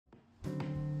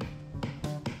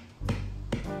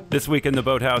This week in the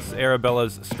boathouse,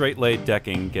 Arabella's straight-laid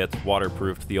decking gets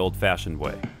waterproofed the old-fashioned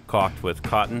way, caulked with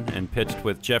cotton and pitched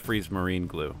with Jeffrey's marine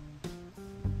glue.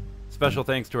 Special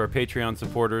thanks to our Patreon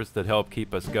supporters that help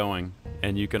keep us going,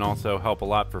 and you can also help a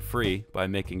lot for free by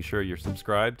making sure you're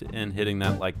subscribed and hitting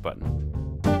that like button.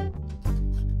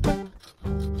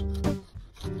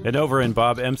 And over in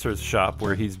Bob Emser's shop,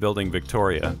 where he's building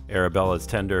Victoria, Arabella's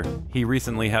tender, he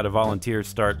recently had a volunteer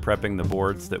start prepping the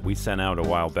boards that we sent out a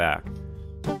while back.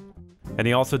 And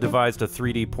he also devised a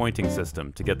 3D pointing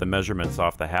system to get the measurements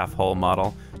off the half-hull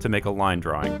model to make a line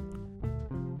drawing.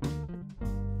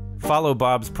 Follow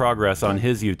Bob's progress on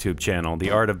his YouTube channel, The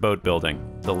Art of Boat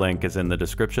Building. The link is in the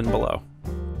description below.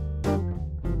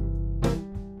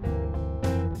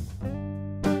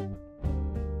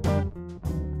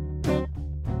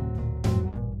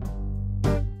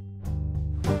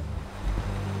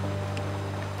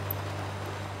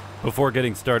 Before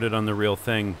getting started on the real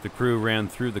thing, the crew ran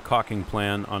through the caulking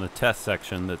plan on a test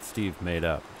section that Steve made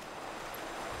up.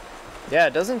 Yeah,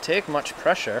 it doesn't take much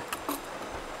pressure.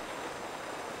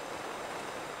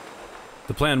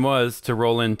 The plan was to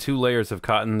roll in 2 layers of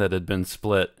cotton that had been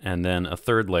split and then a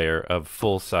 3rd layer of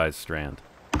full-size strand.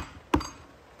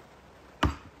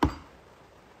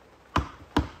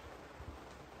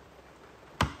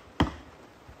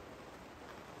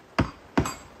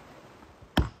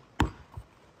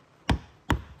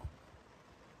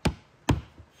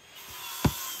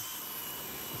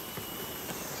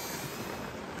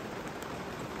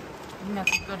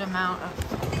 That's a good amount of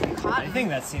cotton. I think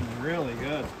that seems really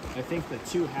good. I think the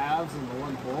 2 halves and the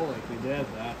 1 whole like we did,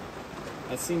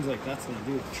 that seems like that's going to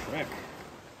do the trick.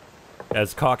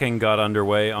 As caulking got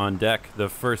underway on deck, the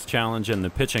first challenge in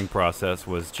the pitching process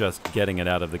was just getting it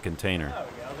out of the container. There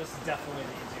we go. This is definitely the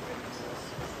easy way to do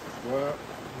this. Well,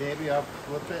 maybe I'll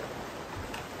flip it.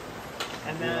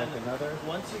 And then like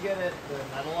once you get the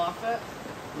metal off it,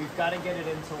 we've got to get it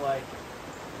into like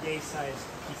yay-sized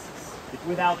pieces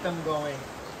without them going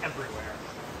everywhere.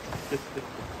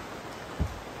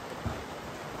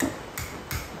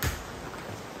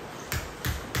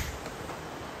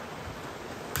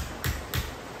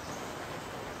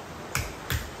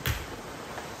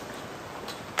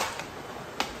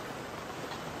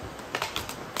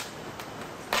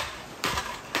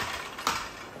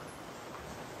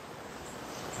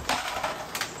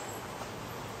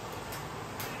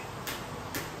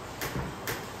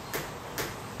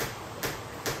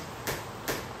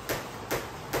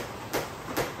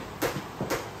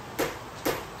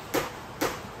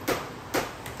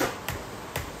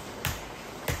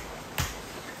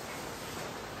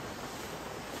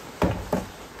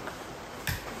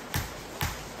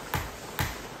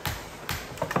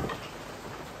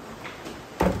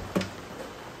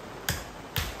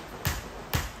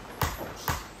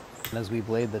 As we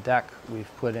blade the deck, we've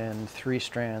put in 3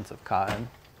 strands of cotton.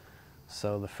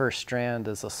 So the first strand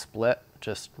is a split,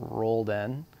 just rolled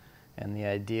in. And the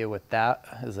idea with that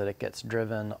is that it gets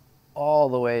driven all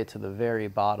the way to the very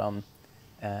bottom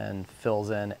and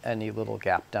fills in any little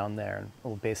gap down there, and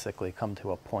will basically come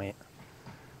to a point.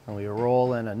 And we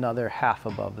roll in another half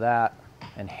above that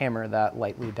and hammer that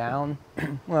lightly down,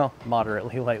 well,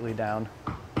 moderately lightly down,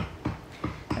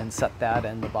 and set that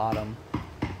in the bottom.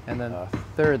 And then a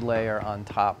 3rd layer on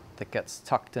top that gets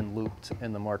tucked and looped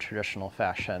in the more traditional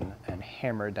fashion and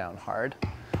hammered down hard.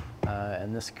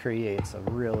 And this creates a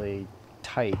really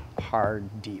tight,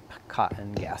 hard, deep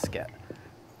cotton gasket,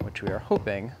 which we are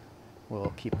hoping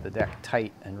will keep the deck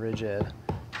tight and rigid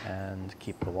and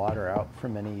keep the water out for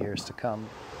many years to come.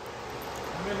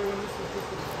 I remember when this was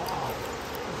just a ball.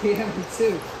 Yeah, me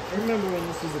too. I remember when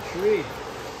this was a tree.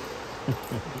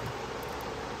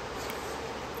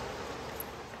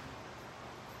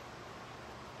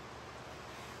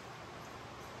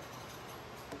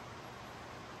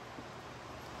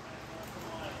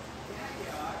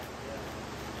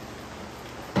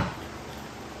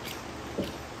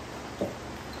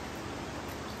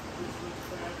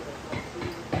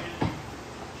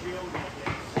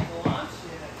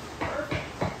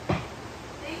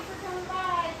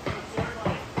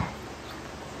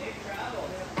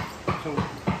 So,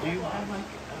 do you have like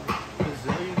a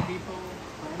bazillion people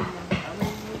planning on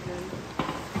coming?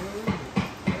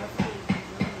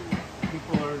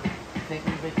 People are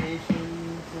taking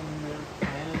vacations and they're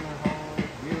planning their whole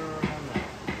year around that.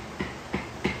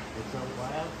 It's a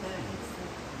wild thing.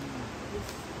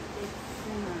 It's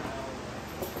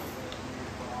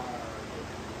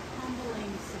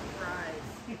humbling surprise.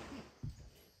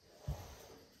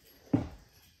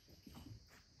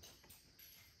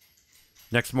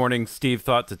 Next morning, Steve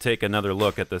thought to take another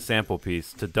look at the sample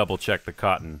piece to double-check the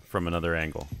cotton from another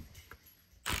angle.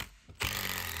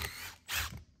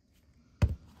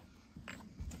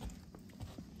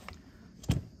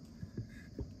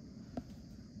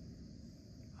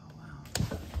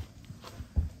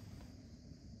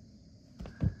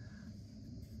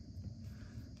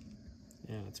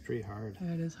 it's pretty hard.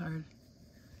 Yeah, it is hard.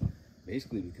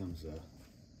 Basically becomes a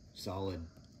solid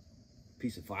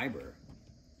piece of fiber.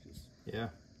 Just Yeah.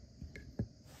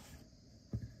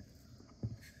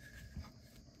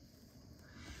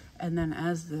 And then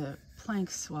as the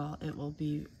planks swell, it will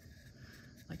be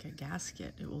like a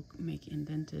gasket. It will make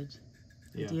indented,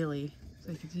 Yeah. ideally.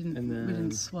 Like it didn't, And we then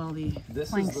didn't swell the This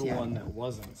planks is the yet. one that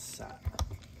wasn't set.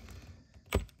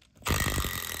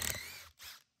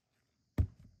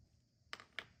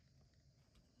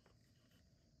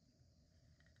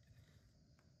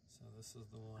 So this is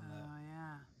the one that Oh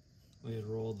yeah. we had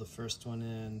rolled the first one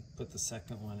in, put the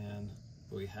second one in,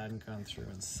 but we hadn't gone through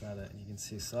and set it. And you can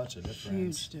see such a difference.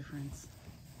 Huge difference.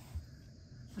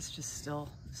 It's just still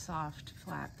soft,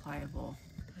 flat, pliable.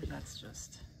 That's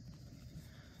just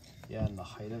Yeah, and the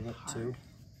height of it too.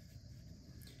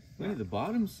 well, the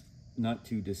bottom's not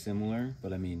too dissimilar,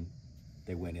 but I mean,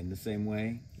 they went in the same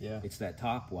way. Yeah. It's that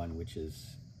top one, which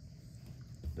is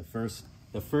the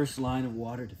first line of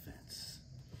water defense.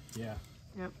 Yeah.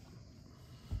 Yep.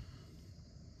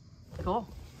 Cool.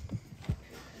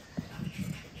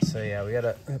 So yeah, we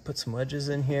gotta put some wedges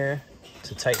in here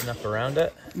to tighten up around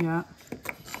it Yeah.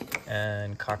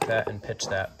 and caulk that and pitch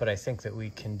that. But I think that we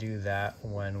can do that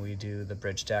when we do the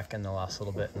bridge deck and the last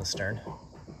little bit in the stern.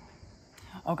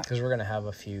 Okay. Because we're gonna have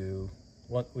a few,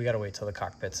 we gotta wait till the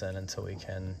cockpit's in until we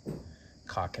can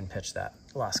caulk and pitch that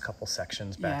last couple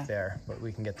sections back Yeah. there. But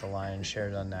we can get the line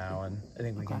shared on now, and I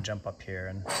think we can jump up here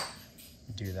and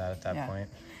do that at that Yeah. point.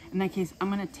 In that case, I'm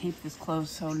gonna tape this closed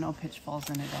so no pitch falls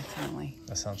in it accidentally.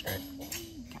 That sounds great.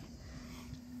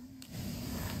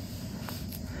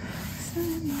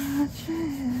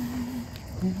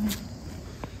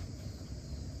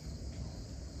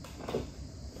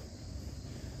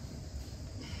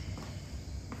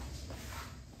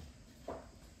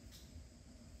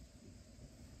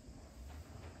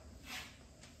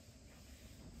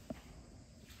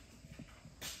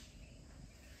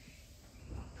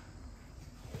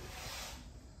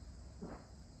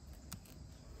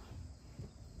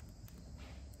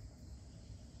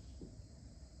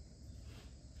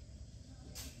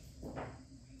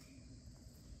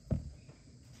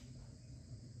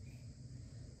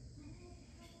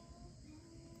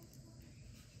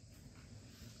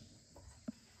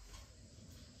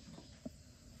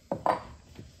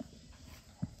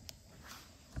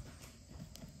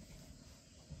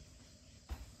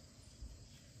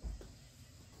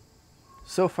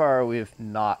 So far, we've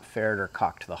not faired or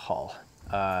caulked the hull,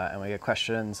 and we get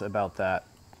questions about that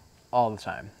all the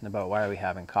time, about why we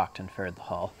haven't caulked and faired the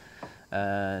hull.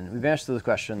 And we've answered those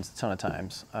questions a ton of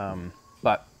times,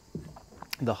 but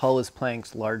the hull is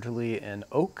planked largely in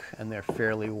oak, and they're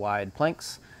fairly wide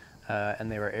planks,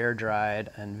 and they were air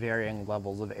dried and varying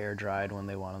levels of air dried when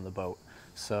they went on the boat.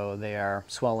 So they are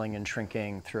swelling and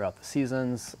shrinking throughout the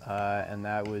seasons, and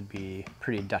that would be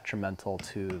pretty detrimental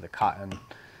to the cotton.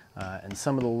 And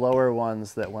some of the lower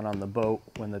ones that went on the boat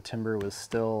when the timber was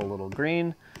still a little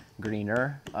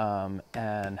greener,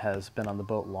 and has been on the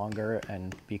boat longer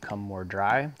and become more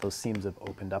dry, those seams have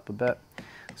opened up a bit.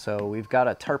 So we've got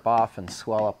to tarp off and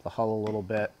swell up the hull a little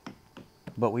bit,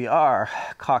 but we are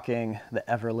caulking the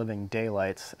ever-living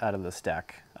daylights out of this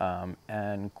deck,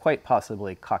 and quite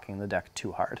possibly caulking the deck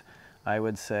too hard. I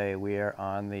would say we are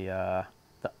on the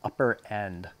upper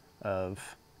end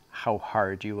of how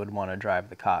hard you would want to drive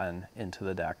the cotton into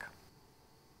the deck.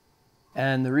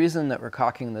 And the reason that we're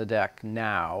caulking the deck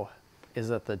now is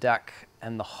that the deck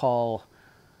and the hull,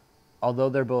 although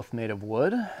they're both made of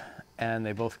wood and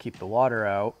they both keep the water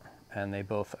out and they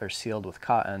both are sealed with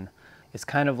cotton, it's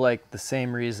kind of like the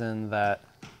same reason that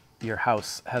your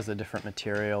house has a different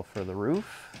material for the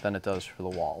roof than it does for the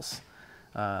walls.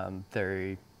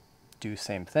 They do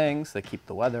same things, they keep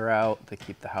the weather out, they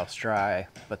keep the house dry,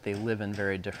 but they live in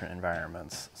very different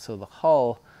environments. So the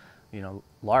hull, you know,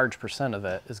 large percent of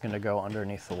it is going to go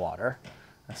underneath the water.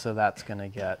 And so that's going to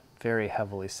get very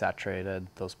heavily saturated.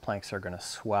 Those planks are going to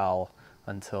swell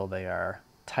until they are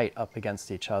tight up against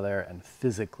each other and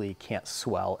physically can't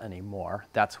swell anymore.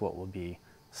 That's what will be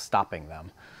stopping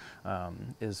them,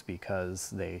 is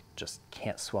because they just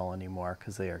can't swell anymore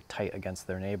because they are tight against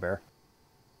their neighbor.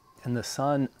 And the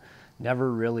sun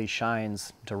never really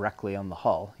shines directly on the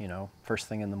hull, you know, first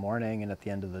thing in the morning and at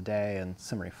the end of the day, and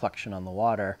some reflection on the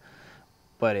water,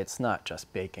 but it's not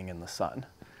just baking in the sun.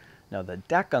 Now the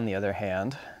deck, on the other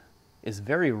hand, is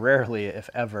very rarely, if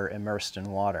ever, immersed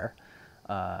in water,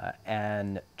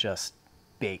 and just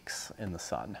bakes in the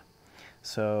sun.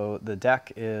 So the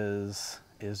deck is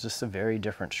just a very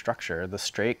different structure. The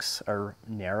strakes are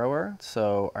narrower,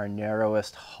 so our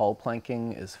narrowest hull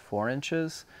planking is 4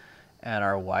 inches, and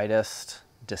our widest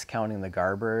discounting the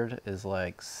garboard, is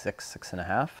like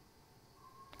 6.5.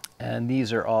 And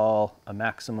these are all a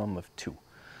maximum of 2.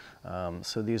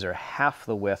 So these are half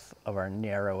the width of our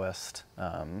narrowest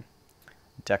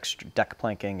deck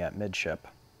planking at midship.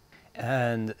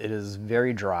 And it is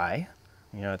very dry,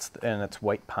 you know, it's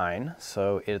white pine,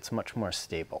 so it's much more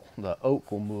stable. The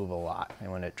oak will move a lot,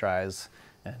 and when it dries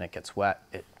and it gets wet,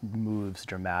 it moves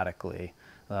dramatically.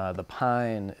 The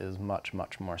pine is much,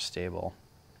 much more stable.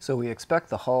 So we expect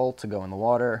the hull to go in the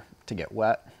water, to get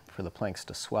wet, for the planks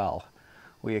to swell.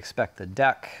 We expect the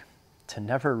deck to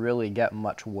never really get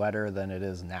much wetter than it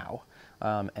is now,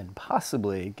 and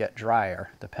possibly get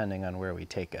drier depending on where we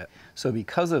take it. So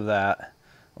because of that,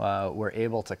 we're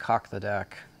able to caulk the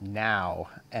deck now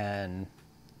and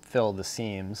fill the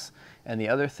seams. And the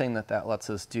other thing that lets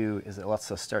us do is it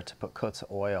lets us start to put coats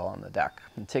of oil on the deck.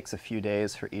 It takes a few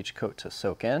days for each coat to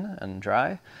soak in and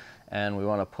dry, and we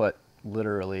want to put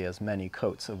literally as many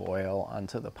coats of oil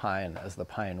onto the pine as the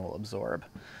pine will absorb.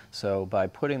 So by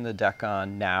putting the deck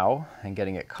on now and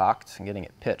getting it caulked and getting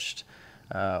it pitched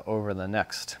over the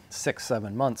next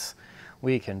 6-7 months,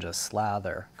 we can just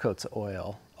slather coats of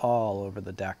oil all over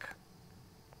the deck.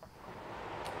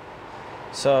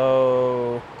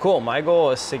 So cool, my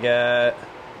goal is to get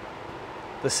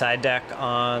the side deck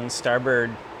on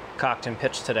starboard caulked and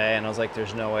pitched today, and I was like,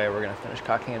 there's no way we're gonna finish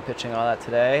caulking and pitching all that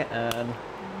today, and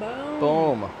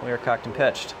boom, we were caulked and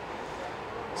pitched.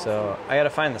 So I gotta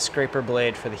find the scraper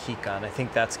blade for the heat gun. I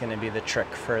think that's gonna be the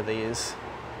trick for these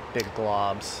big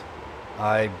globs.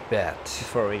 I bet.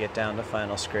 Before we get down to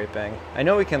final scraping. I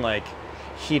know we can like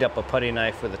heat up a putty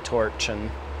knife with a torch and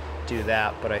do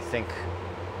that, but I think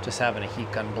just having a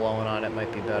heat gun blowing on it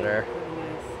might be better.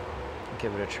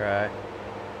 Give it a try.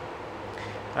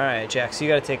 All right, Jack, so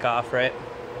you gotta take off, right?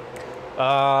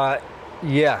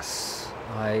 Yes.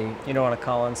 You don't want to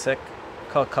call in sick?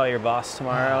 Call your boss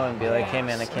tomorrow and be like, hey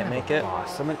man, I can't make it.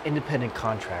 Boss. I'm an independent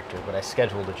contractor, but I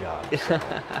scheduled a job.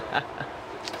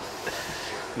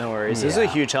 No worries. This is a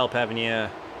huge help having you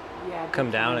come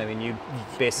down. I mean, you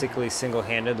basically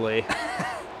single-handedly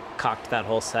caulked that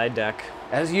whole side deck.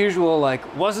 As usual,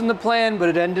 like, wasn't the plan, but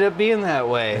it ended up being that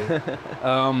way.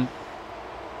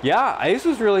 Yeah, this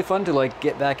was really fun to like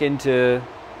get back into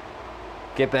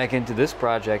this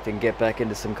project and get back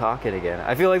into some caulking again.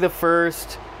 I feel like the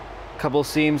first couple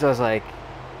seams I was like,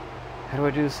 how do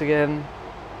I do this again?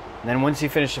 And then once you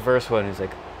finish the first one, it's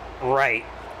like, right,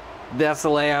 that's the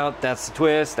layout, that's the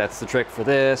twist, that's the trick for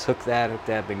this, hook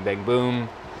that, bing bang boom.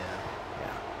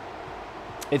 Yeah.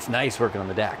 It's nice working on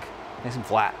the deck, nice and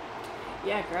flat.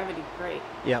 Yeah, gravity, great.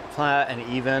 Yeah, flat and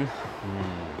even.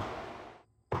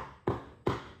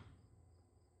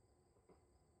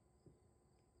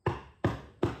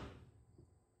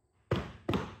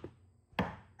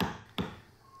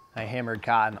 I hammered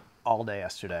cotton all day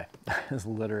yesterday. It was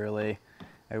literally,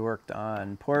 I worked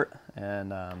on port,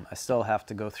 and I still have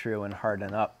to go through and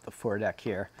harden up the foredeck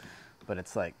here, but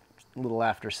it's like a little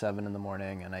after 7 in the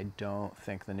morning, and I don't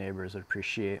think the neighbors would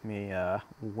appreciate me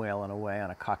wailing away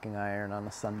on a caulking iron on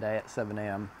a Sunday at 7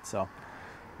 a.m. So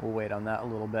we'll wait on that a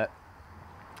little bit.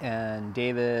 And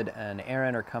David and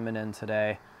Aaron are coming in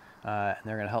today, and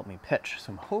they're gonna help me pitch.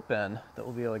 So I'm hoping that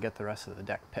we'll be able to get the rest of the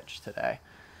deck pitched today.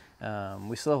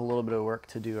 We still have a little bit of work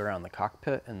to do around the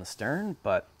cockpit and the stern,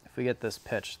 but if we get this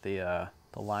pitched, the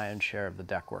lion's share of the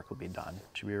deck work will be done.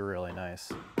 It should be really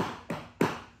nice.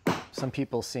 Some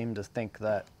people seem to think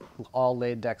that all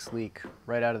laid decks leak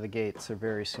right out of the gates or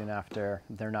very soon after.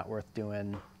 They're not worth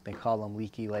doing. They call them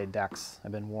leaky laid decks.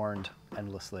 I've been warned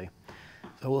endlessly.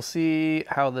 So we'll see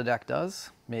how the deck does.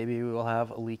 Maybe we will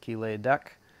have a leaky laid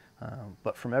deck.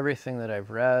 But from everything that I've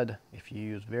read, if you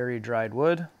use very dried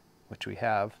wood, which we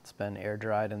have, it's been air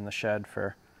dried in the shed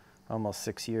for almost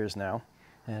 6 years now,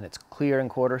 and it's clear and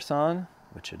quarter-sawn,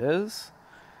 which it is,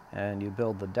 and you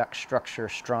build the deck structure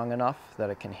strong enough that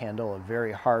it can handle a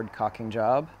very hard caulking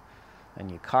job, and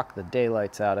you caulk the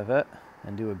daylights out of it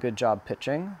and do a good job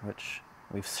pitching, which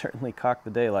we've certainly caulked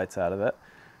the daylights out of it,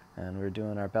 and we're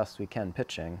doing our best we can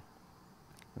pitching.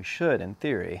 We should, in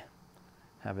theory,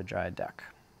 have a dry deck.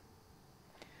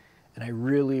 And I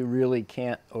really, really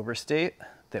can't overstate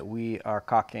that we are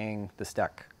caulking this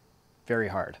deck very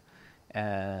hard,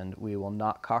 and we will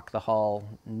not caulk the hull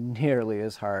nearly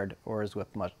as hard or as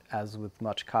with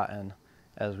much cotton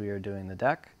as we are doing the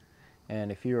deck.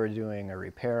 And if you are doing a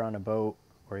repair on a boat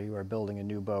or you are building a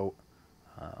new boat,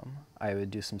 I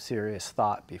would do some serious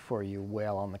thought before you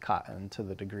wail on the cotton to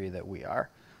the degree that we are.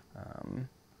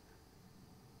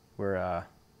 We're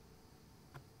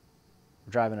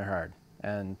driving it hard,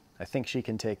 and I think she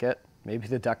can take it. Maybe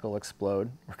the deck will explode.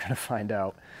 We're going to find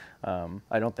out.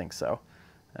 I don't think so.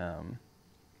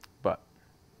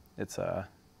 it's I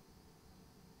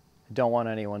don't want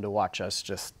anyone to watch us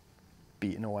just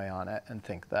beating away on it and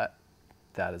think that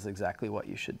that is exactly what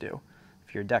you should do.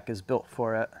 If your deck is built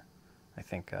for it, I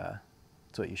think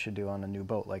it's what you should do on a new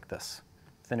boat like this.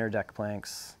 Thinner deck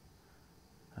planks,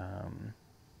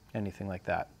 anything like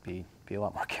that, be a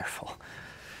lot more careful.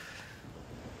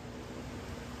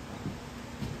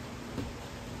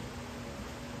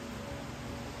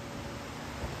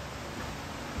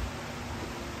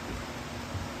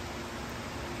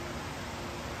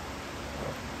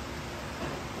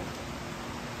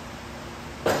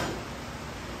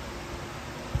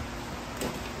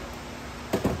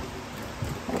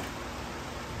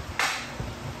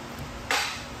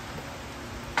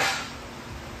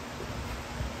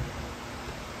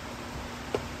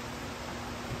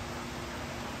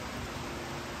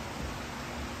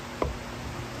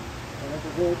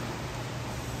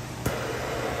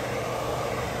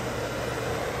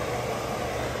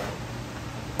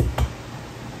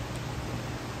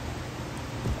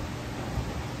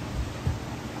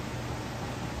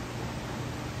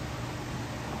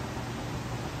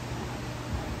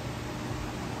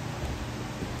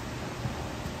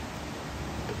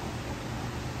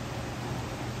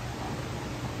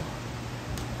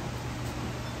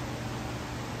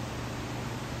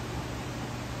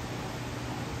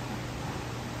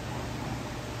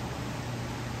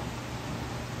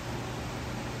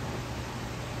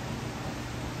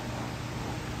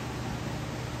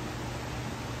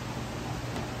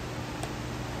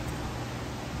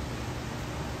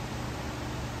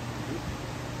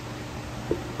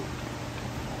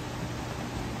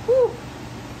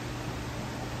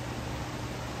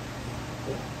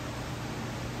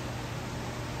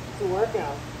 It's a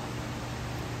workout.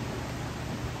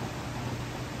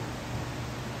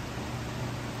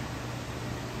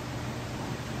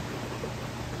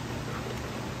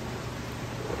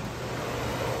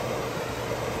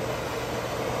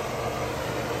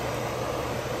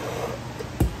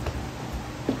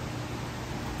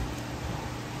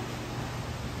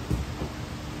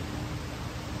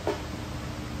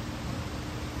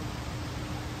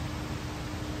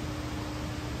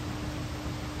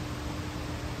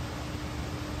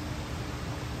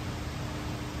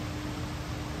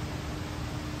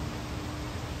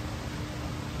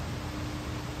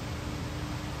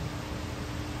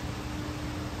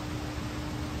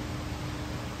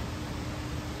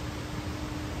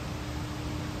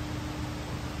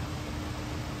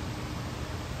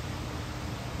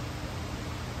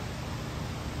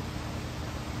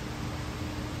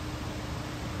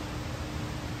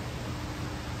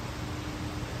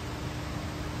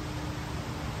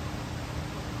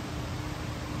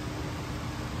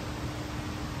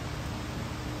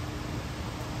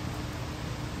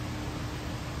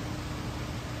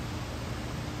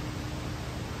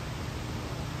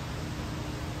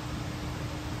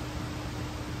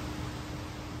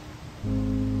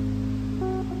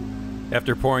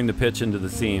 After pouring the pitch into the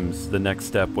seams, the next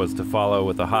step was to follow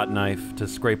with a hot knife to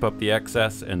scrape up the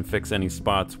excess and fix any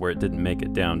spots where it didn't make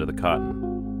it down to the cotton.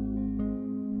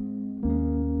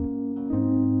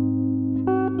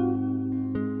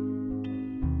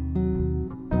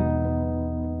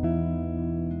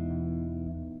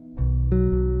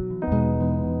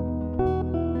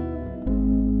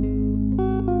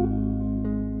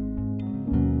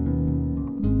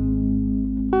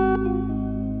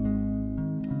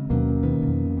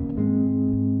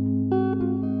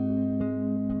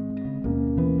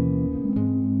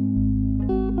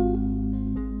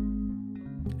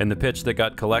 And the pitch that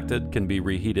got collected can be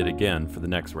reheated again for the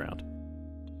next round.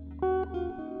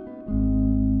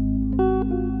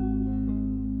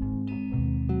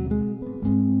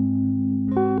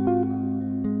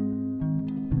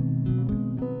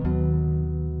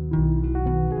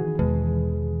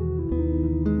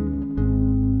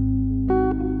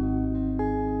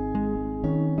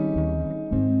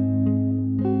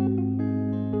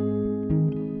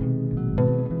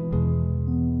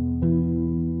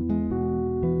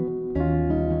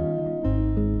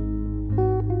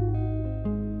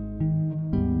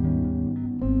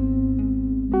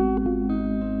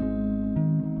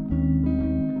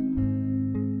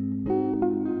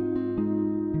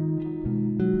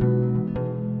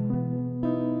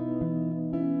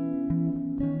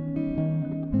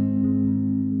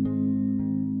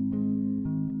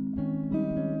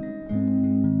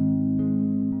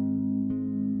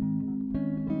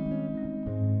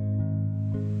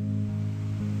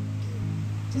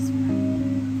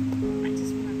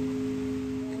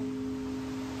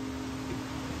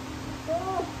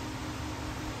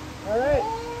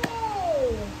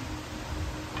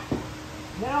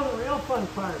 Now the real fun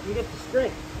part, we get to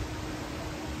string.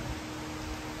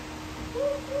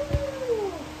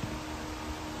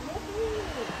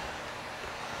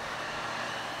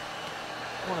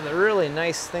 One of the really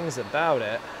nice things about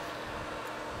it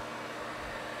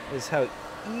is how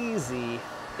easy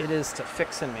it is to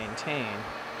fix and maintain.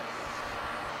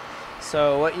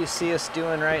 So what you see us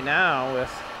doing right now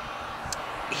with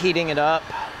heating it up,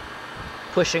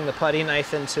 pushing the putty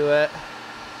knife into it,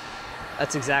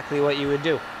 that's exactly what you would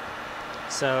do.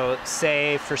 So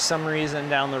say for some reason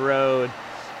down the road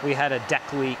we had a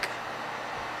deck leak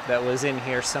that was in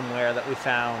here somewhere that we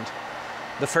found.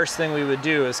 The first thing we would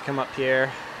do is come up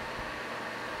here,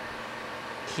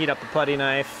 heat up the putty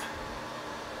knife,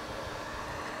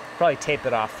 probably tape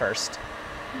it off first.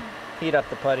 Heat up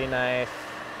the putty knife,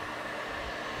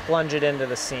 plunge it into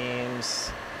the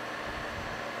seams,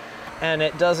 and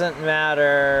it doesn't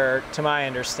matter, to my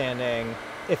understanding,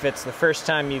 if it's the first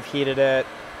time you've heated it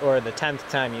or the 10th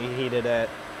time you heated it.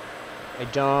 I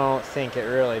don't think it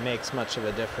really makes much of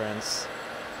a difference.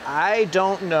 I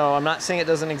don't know, I'm not saying it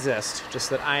doesn't exist, just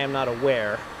that I am not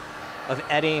aware of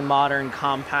any modern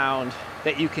compound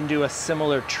that you can do a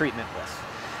similar treatment with.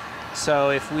 So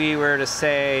if we were to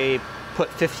say put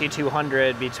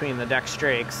 5200 between the deck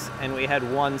strakes and we had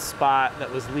one spot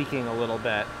that was leaking a little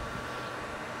bit,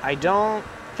 I don't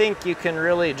think you can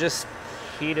really just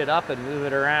heat it up and move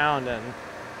it around and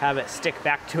have it stick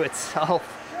back to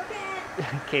itself. Sure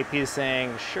can. KP's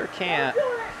saying, sure can't.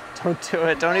 Don't do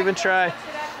it, don't even try.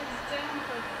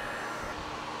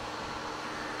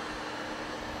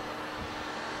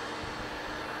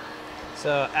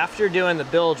 So after doing the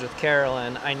bilge with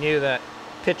Carolyn, I knew that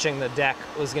pitching the deck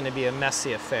was going to be a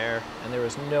messy affair, and there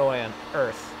was no way on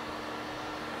earth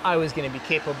I was going to be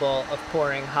capable of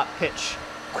pouring hot pitch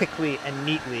quickly and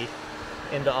neatly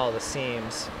into all the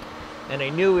seams. And I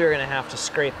knew we were going to have to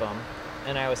scrape them,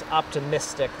 and I was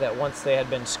optimistic that once they had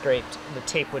been scraped, the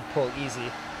tape would pull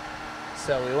easy.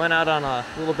 So we went out on a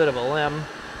little bit of a limb,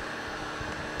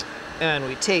 and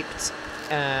we taped,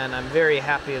 and I'm very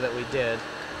happy that we did,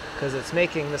 because it's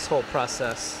making this whole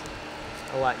process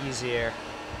a lot easier.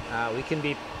 We can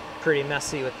be pretty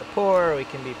messy with the pour, we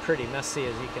can be pretty messy,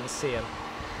 as you can see. I'm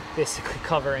basically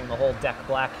covering the whole deck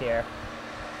black here.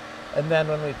 And then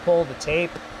when we pull the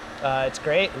tape, it's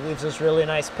great. It leaves us really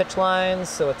nice pitch lines,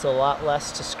 so it's a lot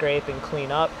less to scrape and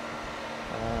clean up.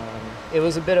 It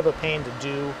was a bit of a pain to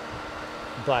do,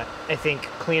 but I think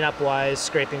cleanup wise,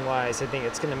 scraping wise, I think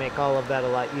it's gonna make all of that a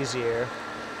lot easier.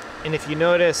 And if you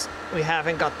notice, we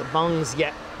haven't got the bungs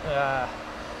yet.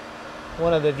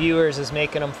 One of the viewers is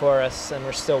making them for us, and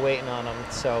we're still waiting on them.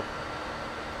 So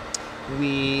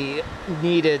we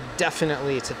needed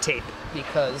definitely to tape,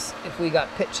 because if we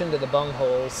got pitch into the bung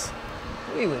holes,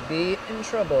 we would be in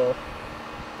trouble.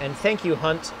 And thank you,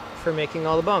 Hunt, for making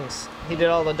all the bungs. He did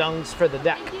all the dungs for the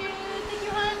deck. Thank you,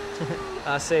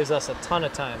 Hunt. Saves us a ton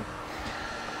of time.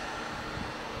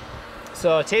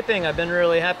 So taping, I've been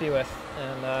really happy with,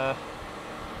 and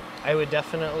I would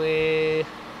definitely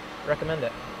recommend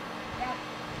it. Yeah.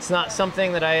 It's not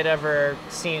something that I had ever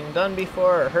seen done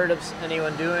before or heard of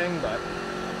anyone doing, but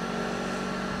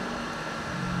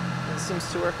it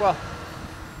seems to work well.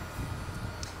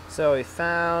 So we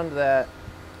found that,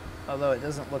 although it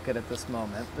doesn't look it at this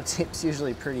moment, the tape's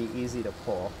usually pretty easy to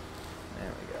pull. There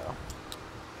we go.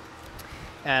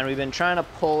 And we've been trying to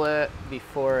pull it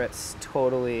before it's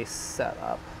totally set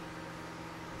up.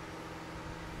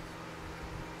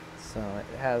 So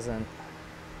it hasn't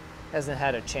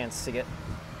had a chance to get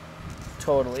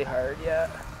totally hard yet.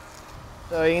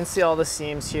 So you can see all the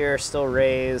seams here are still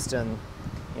raised, and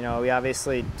you know, we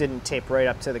obviously didn't tape right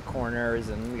up to the corners,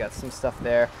 and we got some stuff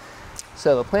there.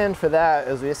 So the plan for that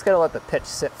is we just gotta let the pitch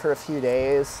sit for a few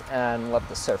days and let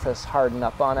the surface harden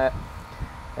up on it.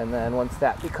 And then once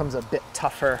that becomes a bit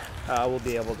tougher, we'll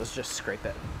be able to just scrape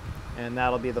it. And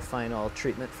that'll be the final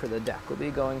treatment for the deck. We'll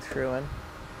be going through and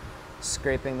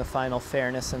scraping the final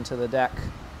fairness into the deck,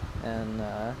 and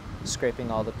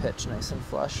scraping all the pitch nice and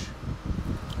flush.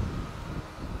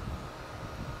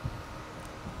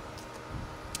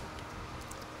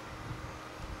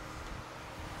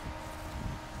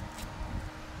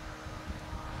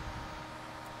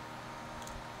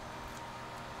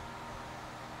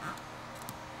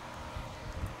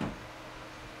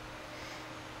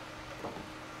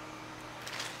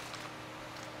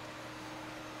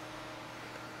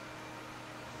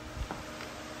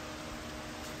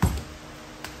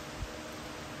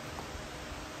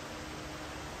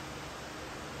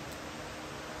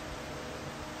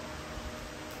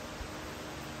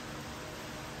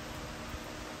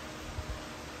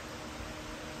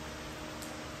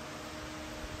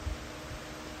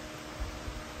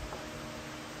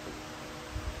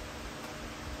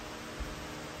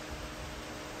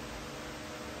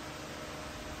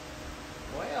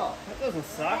 doesn't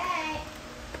suck.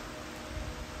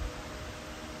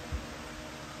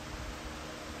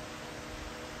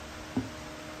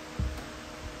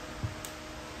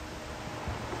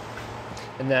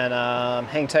 And then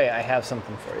hang tight, I have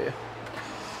something for you.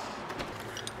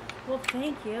 Well,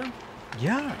 thank you.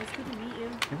 Yeah, It's good to meet you.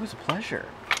 it was a pleasure.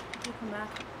 We'll come back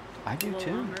I a do little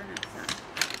too. longer next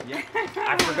time. Yeah.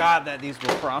 I forgot that these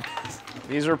were promised.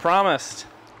 These were promised.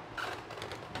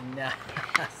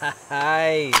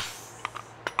 Nice.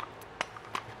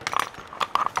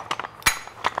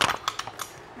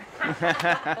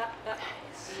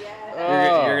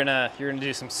 You're gonna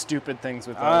do some stupid things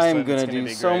with those. I'm so gonna it's do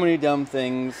be so great. many dumb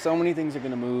things. So many things are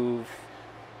gonna move.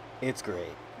 It's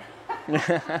great.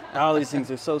 All these things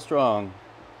are so strong.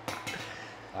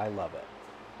 I love it.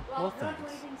 Well, thanks. what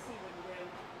do you think Steve would do?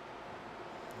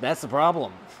 That's the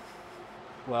problem.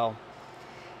 Well,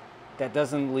 that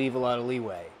doesn't leave a lot of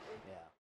leeway.